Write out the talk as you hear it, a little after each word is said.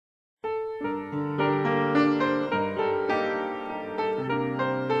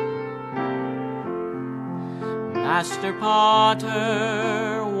Master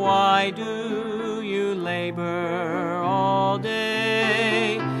Potter, why do you labor all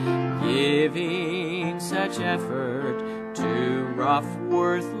day, giving such effort to rough,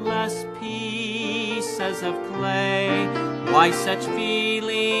 worthless pieces of clay? Why such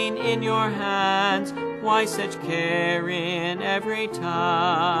feeling in your hands? Why such care in every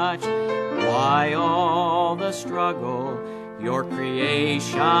touch? Why all the struggle? Your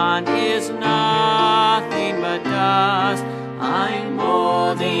creation is nothing but dust. I'm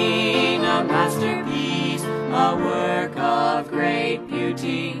molding a masterpiece, a work of great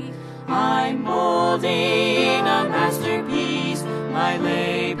beauty. I'm molding a masterpiece, my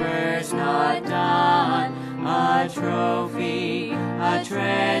labor's not done. A trophy, a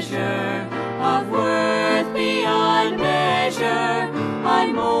treasure of worth beyond measure.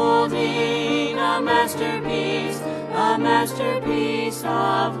 I'm molding a masterpiece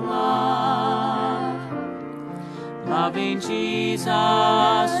of love. Loving Jesus,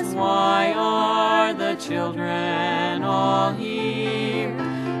 why are the children all here,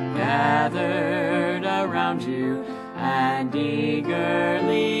 gathered around you and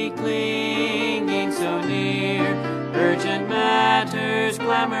eagerly clinging so near? Urgent matters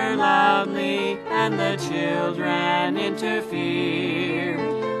clamor loudly, and the children interfere.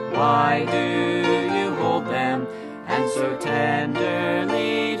 Why do you hold them and so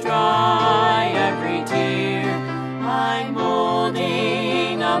tenderly dry every tear? I'm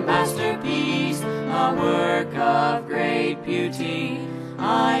molding a masterpiece, a work of great beauty.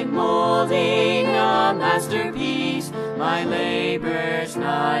 I'm molding a masterpiece, my labor's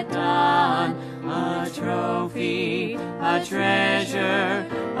not done. A trophy, a treasure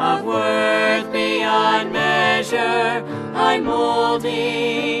of worth beyond measure. I'm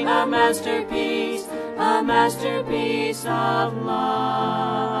molding a masterpiece of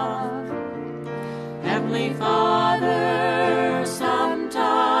love. Heavenly Father,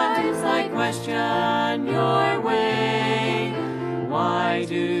 sometimes I question your way. Why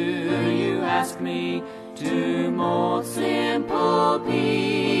do you ask me to mold simple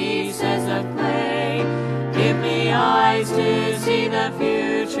pieces of clay? Give me eyes to see the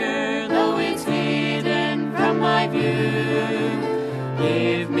future, though it's hidden from my view.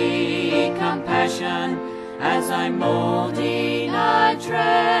 Give me compassion as I'm molding a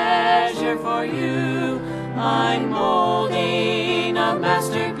treasure for you. I'm molding a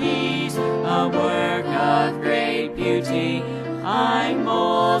masterpiece, a work of great beauty. I'm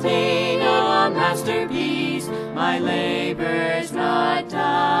molding a masterpiece, my labor's not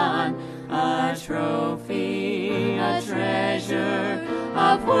done. A trophy, a treasure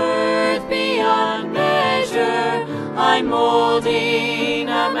of worth beyond measure. I'm molding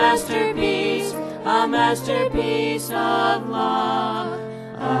a masterpiece of love.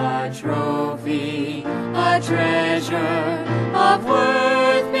 A trophy, a treasure of worth